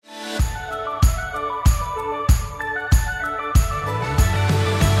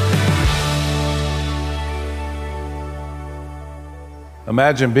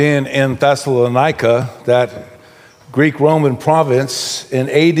Imagine being in Thessalonica, that Greek-Roman province, in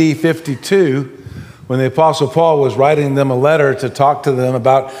AD 52, when the Apostle Paul was writing them a letter to talk to them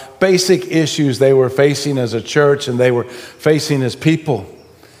about basic issues they were facing as a church and they were facing as people.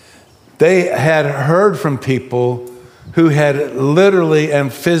 They had heard from people who had literally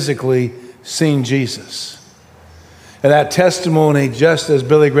and physically seen Jesus. And that testimony, just as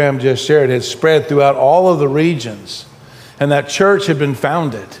Billy Graham just shared, had spread throughout all of the regions. And that church had been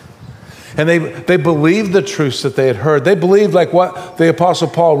founded. And they believed the truths that they had heard. They believed, like what the Apostle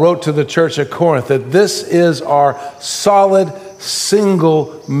Paul wrote to the church at Corinth, that this is our solid,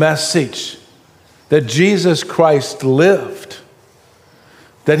 single message. That Jesus Christ lived.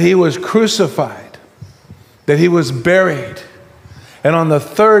 That he was crucified. That he was buried. And on the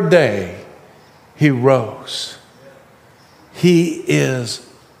third day, he rose. He is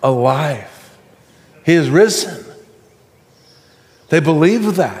alive. He is risen. They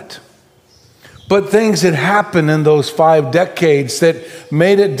believed that. But things had happened in those 5 decades that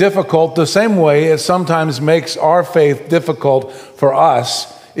made it difficult, the same way it sometimes makes our faith difficult for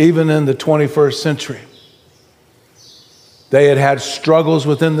us, even in the 21st century. They had had struggles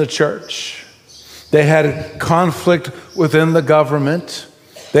within the church. They had conflict within the government.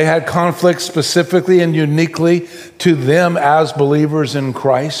 They had conflict specifically and uniquely to them as believers in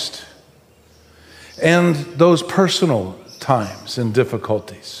Christ. And those personal times and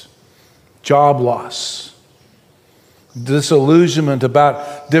difficulties, job loss, disillusionment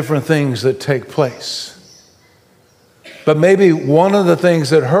about different things that take place. But maybe one of the things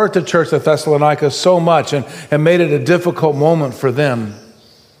that hurt the church of Thessalonica so much and made it a difficult moment for them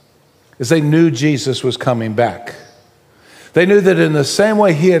is they knew Jesus was coming back. They knew that in the same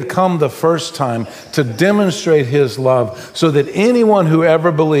way he had come the first time to demonstrate his love so that anyone who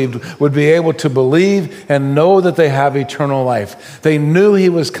ever believed would be able to believe and know that they have eternal life. They knew he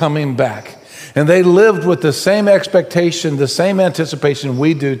was coming back. And they lived with the same expectation, the same anticipation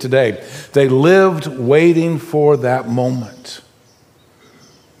we do today. They lived waiting for that moment.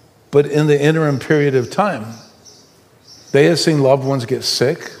 But in the interim period of time, they had seen loved ones get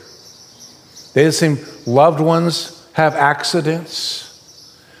sick. They had seen loved ones have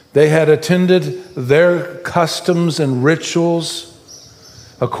accidents. They had attended their customs and rituals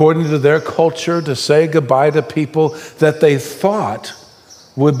according to their culture to say goodbye to people that they thought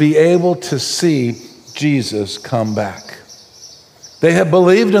would be able to see Jesus come back. They had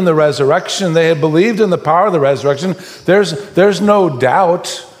believed in the resurrection. They had believed in the power of the resurrection. There's no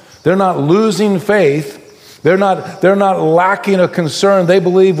doubt. They're not losing faith. They're not lacking a concern. They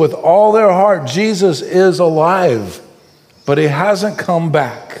believe with all their heart Jesus is alive, but he hasn't come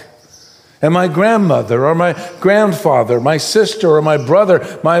back. And my grandmother or my grandfather, my sister or my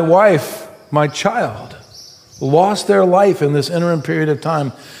brother, my wife, my child lost their life in this interim period of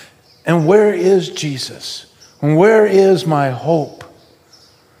time. And where is Jesus? And where is my hope?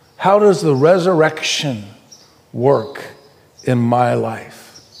 How does the resurrection work in my life?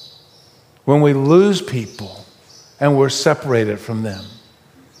 When we lose people and we're separated from them.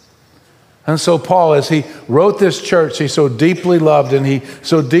 And so Paul, as he wrote this church he so deeply loved and he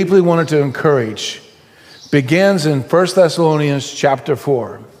so deeply wanted to encourage, begins in 1 Thessalonians chapter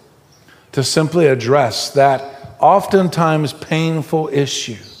 4 to simply address that oftentimes painful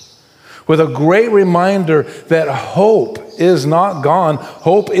issue with a great reminder that hope is not gone.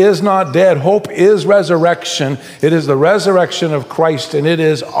 Hope is not dead. Hope is resurrection. It is the resurrection of Christ, and it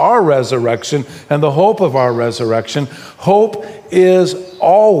is our resurrection and the hope of our resurrection. Hope is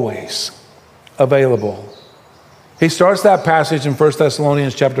always available. He starts that passage in 1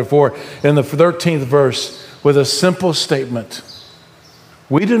 Thessalonians chapter 4 in the 13th verse with a simple statement.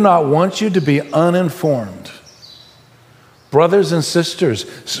 We do not want you to be uninformed. Brothers and sisters,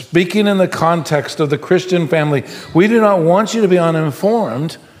 speaking in the context of the Christian family, we do not want you to be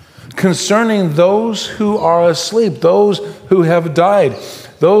uninformed concerning those who are asleep, those who have died,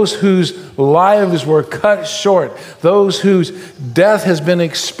 those whose lives were cut short, those whose death has been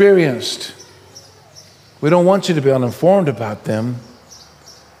experienced. We don't want you to be uninformed about them,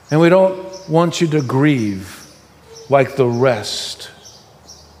 and we don't want you to grieve like the rest.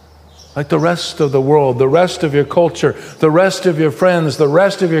 Like the rest of the world, the rest of your culture, the rest of your friends, the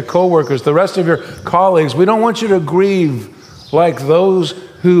rest of your coworkers, the rest of your colleagues. We don't want you to grieve like those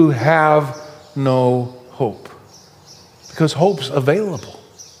who have no hope. Because hope's available.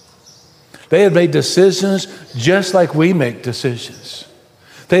 They had made decisions just like we make decisions.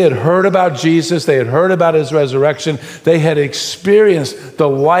 They had heard about Jesus. They had heard about his resurrection. They had experienced the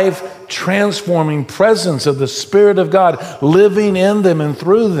life-transforming presence of the Spirit of God living in them and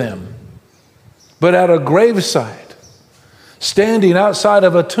through them. But at a graveside, standing outside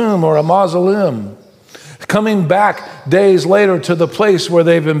of a tomb or a mausoleum, coming back days later to the place where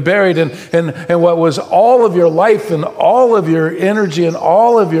they've been buried, and what was all of your life and all of your energy and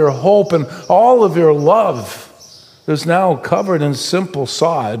all of your hope and all of your love is now covered in simple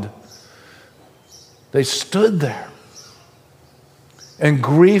sod. They stood there, and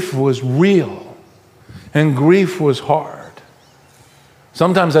grief was real, and grief was hard.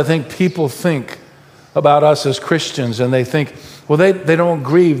 Sometimes I think people think about us as Christians, and they think, well, they don't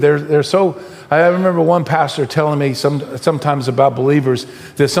grieve. They're so. I remember one pastor telling me sometimes about believers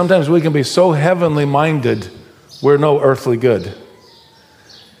that sometimes we can be so heavenly minded, we're no earthly good.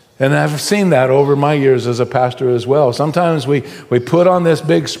 And I've seen that over my years as a pastor as well. Sometimes we put on this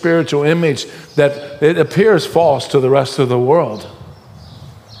big spiritual image that it appears false to the rest of the world.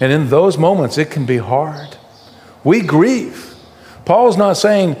 And in those moments, it can be hard. We grieve. Paul's not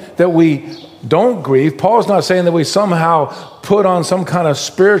saying that we don't grieve. Paul's not saying that we somehow put on some kind of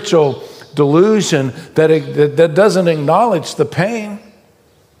spiritual delusion that doesn't acknowledge the pain.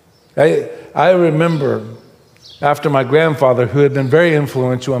 I remember after my grandfather, who had been very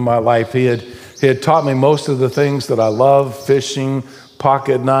influential in my life, he had taught me most of the things that I love, fishing,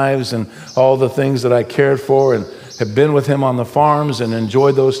 pocket knives, and all the things that I cared for, and had been with him on the farms and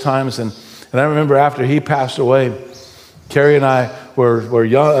enjoyed those times. And I remember after he passed away, Carrie and I were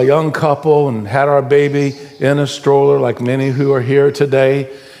a young couple and had our baby in a stroller, like many who are here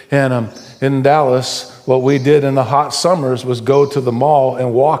today. And in Dallas, what we did in the hot summers was go to the mall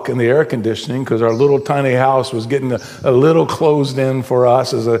and walk in the air conditioning, because our little tiny house was getting a little closed in for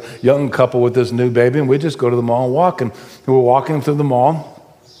us as a young couple with this new baby. And we just go to the mall and walk. And we're walking through the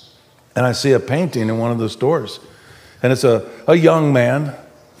mall, and I see a painting in one of the stores. And it's a young man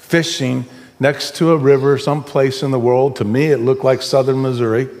fishing next to a river someplace in the world. To me, it looked like southern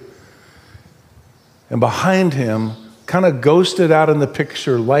Missouri. And behind him, kind of ghosted out in the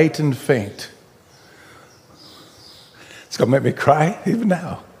picture, light and faint. It's going to make me cry even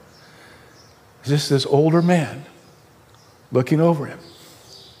now. It's just this older man looking over him.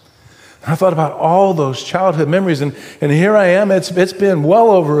 And I thought about all those childhood memories, and here I am. It's been well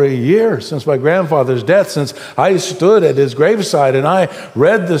over a year since my grandfather's death, since I stood at his graveside and I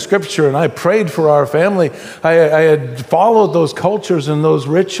read the scripture and I prayed for our family. I had followed those cultures and those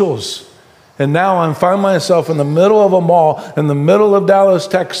rituals. And now I find myself in the middle of a mall, in the middle of Dallas,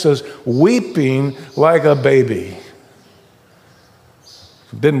 Texas, weeping like a baby.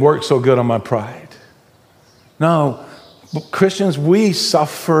 It didn't work so good on my pride. No, Christians, we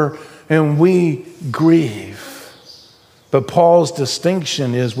suffer and we grieve. But Paul's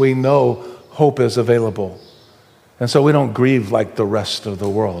distinction is we know hope is available. And so we don't grieve like the rest of the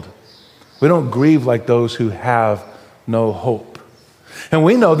world. We don't grieve like those who have no hope. And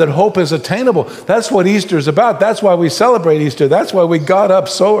we know that hope is attainable. That's what Easter is about. That's why we celebrate Easter. That's why we got up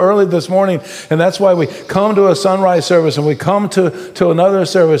so early this morning. And that's why we come to a sunrise service and we come to another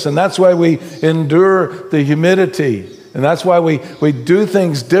service. And that's why we endure the humidity. And that's why we do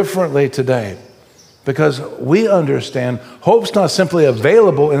things differently today. Because we understand hope's not simply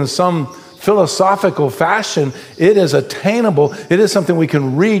available in some philosophical fashion. It is attainable. It is something we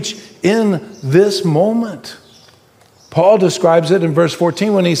can reach in this moment. Paul describes it in verse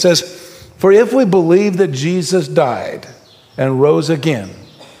 14 when he says, "For if we believe that Jesus died and rose again,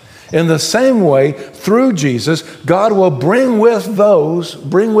 in the same way, through Jesus, God will bring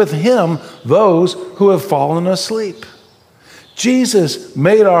with him those who have fallen asleep." Jesus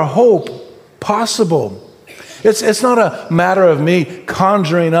made our hope possible. It's not a matter of me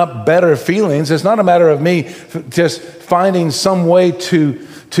conjuring up better feelings. It's not a matter of me just finding some way to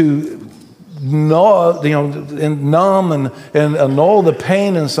numb and annul the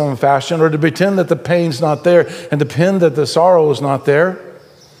pain in some fashion, or to pretend that the pain's not there and pretend that the sorrow is not there.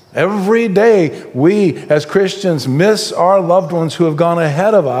 Every day, we as Christians miss our loved ones who have gone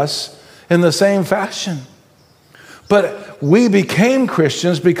ahead of us in the same fashion. But we became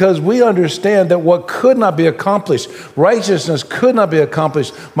Christians because we understand that what could not be accomplished, righteousness could not be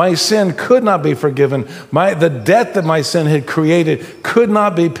accomplished, my sin could not be forgiven, the debt that my sin had created could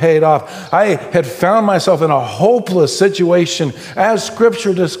not be paid off. I had found myself in a hopeless situation, as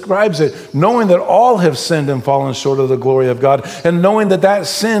Scripture describes it, knowing that all have sinned and fallen short of the glory of God, and knowing that that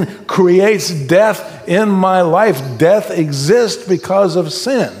sin creates death in my life. Death exists because of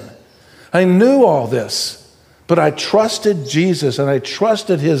sin. I knew all this. But I trusted Jesus, and I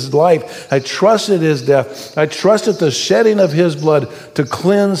trusted his life. I trusted his death. I trusted the shedding of his blood to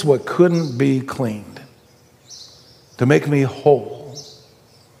cleanse what couldn't be cleaned, to make me whole.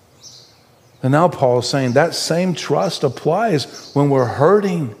 And now Paul is saying that same trust applies when we're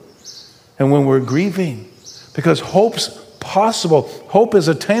hurting and when we're grieving, because hope's possible. Hope is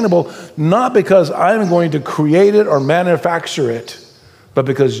attainable, not because I'm going to create it or manufacture it, but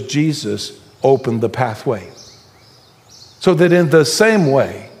because Jesus opened the pathway. So that in the same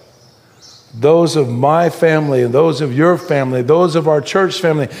way, those of my family and those of your family, those of our church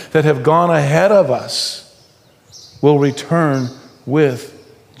family that have gone ahead of us will return with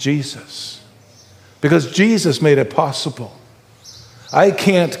Jesus. Because Jesus made it possible. I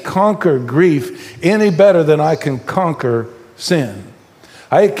can't conquer grief any better than I can conquer sin.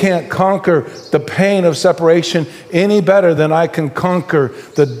 I can't conquer the pain of separation any better than I can conquer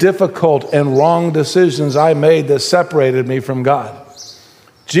the difficult and wrong decisions I made that separated me from God.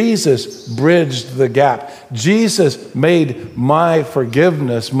 Jesus bridged the gap. Jesus made my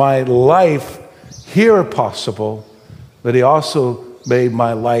forgiveness, my life here possible, but he also made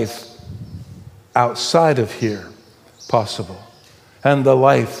my life outside of here possible, and the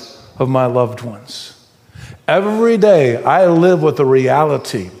life of my loved ones. Every day I live with the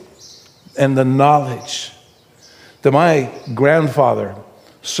reality and the knowledge that my grandfather,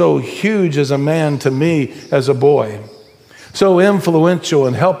 so huge as a man to me as a boy, so influential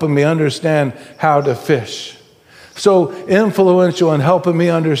in helping me understand how to fish, so influential in helping me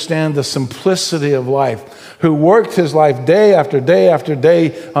understand the simplicity of life, who worked his life day after day after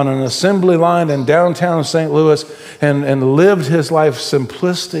day on an assembly line in downtown St. Louis and lived his life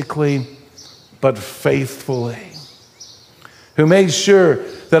simplistically but faithfully, who made sure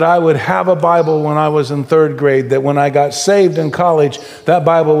that I would have a Bible when I was in third grade, that when I got saved in college, that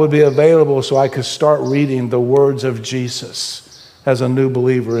Bible would be available so I could start reading the words of Jesus as a new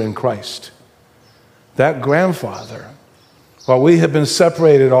believer in Christ. That grandfather, while we have been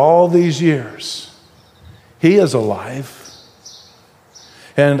separated all these years, he is alive,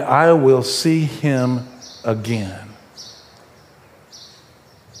 and I will see him again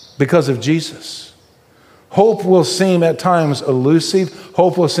because of Jesus. Hope will seem at times elusive.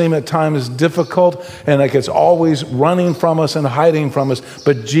 Hope will seem at times difficult, and like it's always running from us and hiding from us.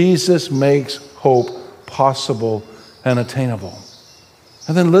 But Jesus makes hope possible and attainable.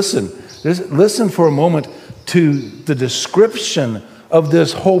 And then listen for a moment to the description of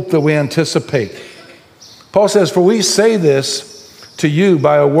this hope that we anticipate. Paul says, "For we say this to you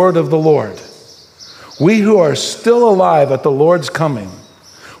by a word of the Lord. We who are still alive at the Lord's coming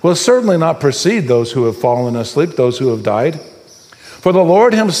will certainly not precede those who have fallen asleep, those who have died. For the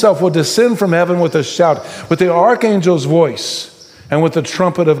Lord himself will descend from heaven with a shout, with the archangel's voice, and with the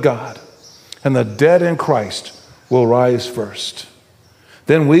trumpet of God. And the dead in Christ will rise first.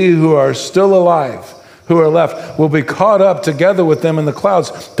 Then we who are still alive, who are left, will be caught up together with them in the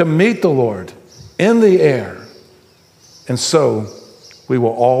clouds to meet the Lord in the air. And so we will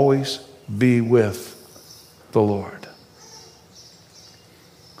always be with the Lord."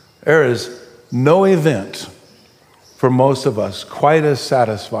 There is no event for most of us quite as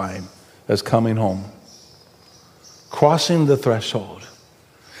satisfying as coming home, crossing the threshold.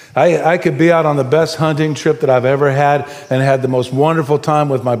 I could be out on the best hunting trip that I've ever had and had the most wonderful time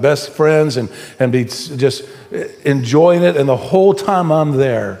with my best friends and be just enjoying it. And the whole time I'm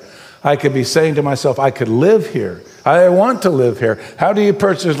there, I could be saying to myself, I could live here. I want to live here. How do you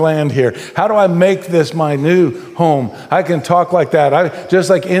purchase land here? How do I make this my new home? I can talk like that. Just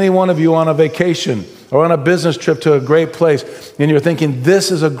like any one of you on a vacation or on a business trip to a great place, and you're thinking,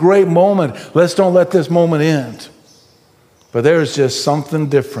 this is a great moment. Let's don't let this moment end. But there's just something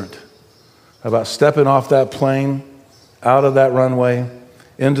different about stepping off that plane, out of that runway,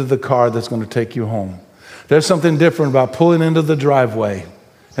 into the car that's going to take you home. There's something different about pulling into the driveway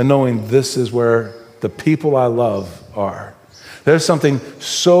and knowing this is where the people I love are. There's something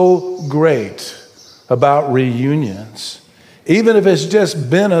so great about reunions. Even if it's just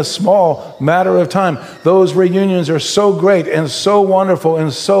been a small matter of time, those reunions are so great and so wonderful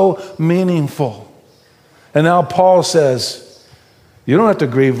and so meaningful. And now Paul says, you don't have to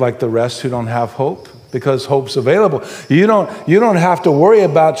grieve like the rest who don't have hope, because hope's available. You don't have to worry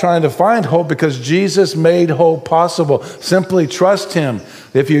about trying to find hope, because Jesus made hope possible. Simply trust him.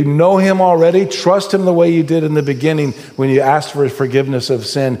 If you know him already, trust him the way you did in the beginning when you asked for forgiveness of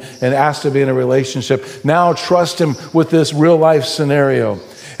sin and asked to be in a relationship. Now trust him with this real life scenario.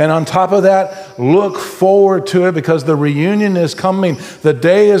 And on top of that, look forward to it, because the reunion is coming. The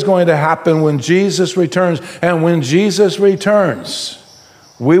day is going to happen when Jesus returns. And when Jesus returns,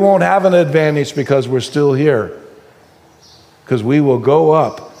 we won't have an advantage because we're still here. Because we will go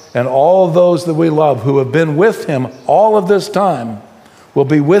up, and all of those that we love who have been with him all of this time will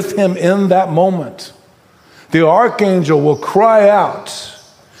be with him in that moment. The archangel will cry out.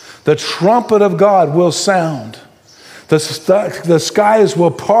 The trumpet of God will sound. The skies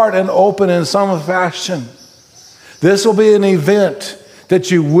will part and open in some fashion. This will be an event that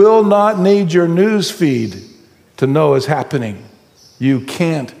you will not need your news feed to know is happening. You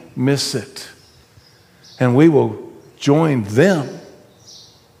can't miss it. And we will join them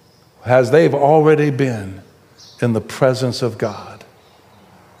as they've already been in the presence of God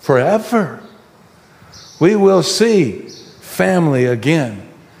forever. We will see family again,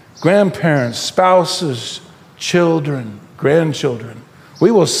 grandparents, spouses, children, grandchildren. We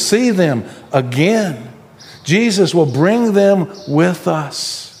will see them again. Jesus will bring them with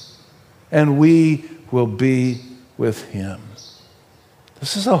us, and we will be with him.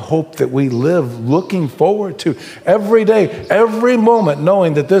 This is a hope that we live looking forward to every day, every moment,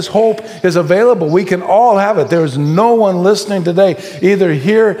 knowing that this hope is available. We can all have it. There's no one listening today, either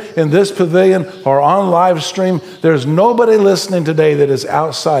here in this pavilion or on live stream. There's nobody listening today that is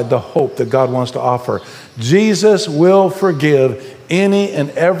outside the hope that God wants to offer. Jesus will forgive any and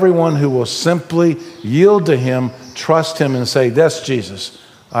everyone who will simply yield to him, trust him, and say, "That's Jesus,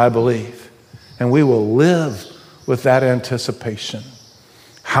 I believe." And we will live with that anticipation.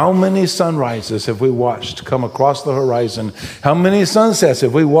 How many sunrises have we watched come across the horizon? How many sunsets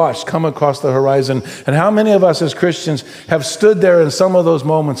have we watched come across the horizon? And how many of us as Christians have stood there in some of those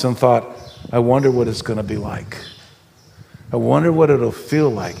moments and thought, I wonder what it's going to be like. I wonder what it'll feel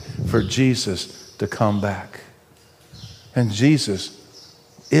like for Jesus to come back. And Jesus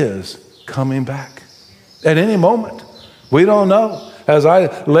is coming back at any moment. We don't know. As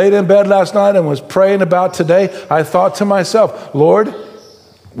I laid in bed last night and was praying about today, I thought to myself, Lord,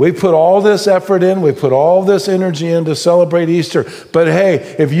 we put all this effort in, we put all this energy in to celebrate Easter. But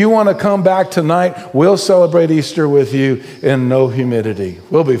hey, if you want to come back tonight, we'll celebrate Easter with you in no humidity.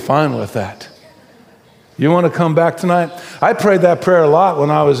 We'll be fine with that. You want to come back tonight? I prayed that prayer a lot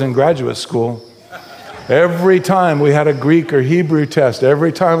when I was in graduate school. Every time we had a Greek or Hebrew test,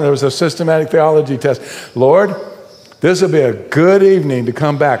 every time there was a systematic theology test, Lord, this would be a good evening to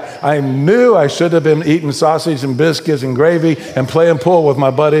come back. I knew I should have been eating sausage and biscuits and gravy and playing pool with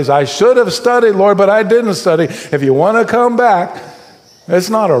my buddies. I should have studied, Lord, but I didn't study. If you want to come back, it's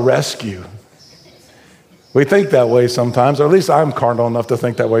not a rescue. We think that way sometimes, or at least I'm carnal enough to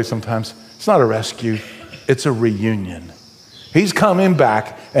think that way sometimes. It's not a rescue. It's a reunion. He's coming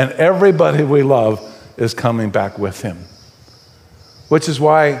back, and everybody we love is coming back with him. Which is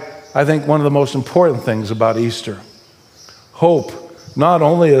why I think one of the most important things about Easter, hope not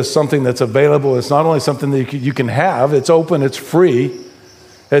only is something that's available, it's not only something that you can have, it's open, it's free.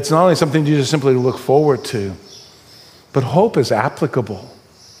 It's not only something you just simply look forward to, but hope is applicable.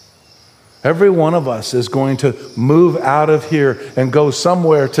 Every one of us is going to move out of here and go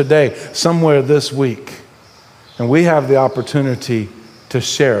somewhere today, somewhere this week. And we have the opportunity to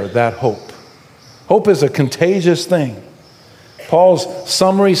share that hope. Hope is a contagious thing. Paul's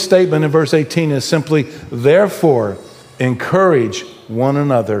summary statement in verse 18 is simply, therefore, encourage one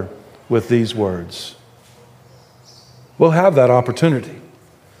another with these words. We'll have that opportunity.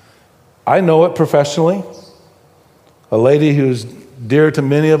 I know it professionally. A lady who's dear to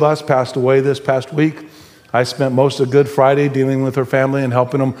many of us passed away this past week. I spent most of Good Friday dealing with her family and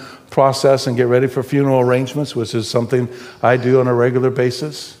helping them process and get ready for funeral arrangements, which is something I do on a regular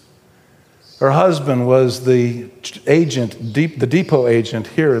basis. Her husband was the agent, the depot agent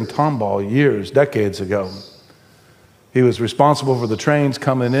here in Tomball decades ago. He was responsible for the trains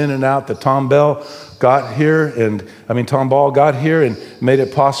coming in and out. The Tomball got here and made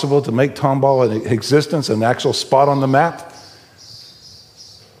it possible to make Tomball an existence, an actual spot on the map.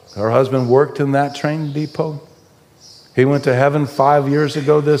 Her husband worked in that train depot. He went to heaven 5 years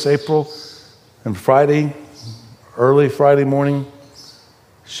ago this April, and early Friday morning,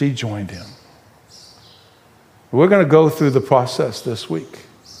 she joined him. We're going to go through the process this week.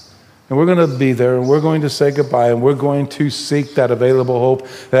 And we're going to be there, and we're going to say goodbye, and we're going to seek that available hope,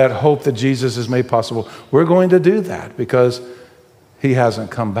 that hope that Jesus has made possible. We're going to do that because he hasn't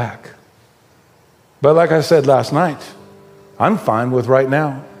come back. But like I said last night, I'm fine with right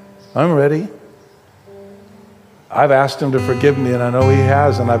now. I'm ready. I've asked him to forgive me, and I know he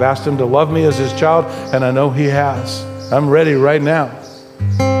has. And I've asked him to love me as his child, and I know he has. I'm ready right now.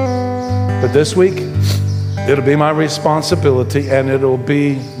 But this week, it'll be my responsibility and it'll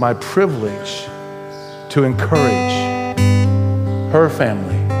be my privilege to encourage her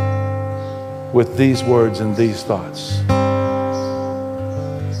family with these words and these thoughts.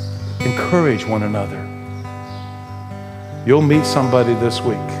 Encourage one another. You'll meet somebody this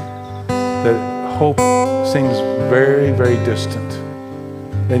week that hope seems very, very distant.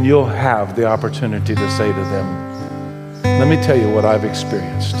 And you'll have the opportunity to say to them, let me tell you what I've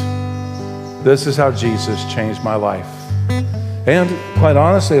experienced. This is how Jesus changed my life. And quite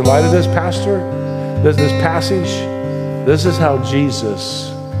honestly, in light of this, Pastor, this passage, this is how Jesus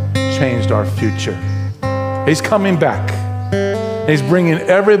changed our future. He's coming back. He's bringing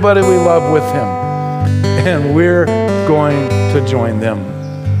everybody we love with him, and we're going to join them.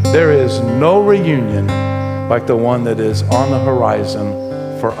 There is no reunion like the one that is on the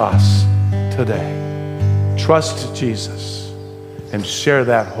horizon for us today. Trust Jesus and share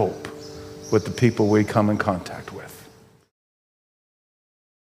that hope with the people we come in contact with.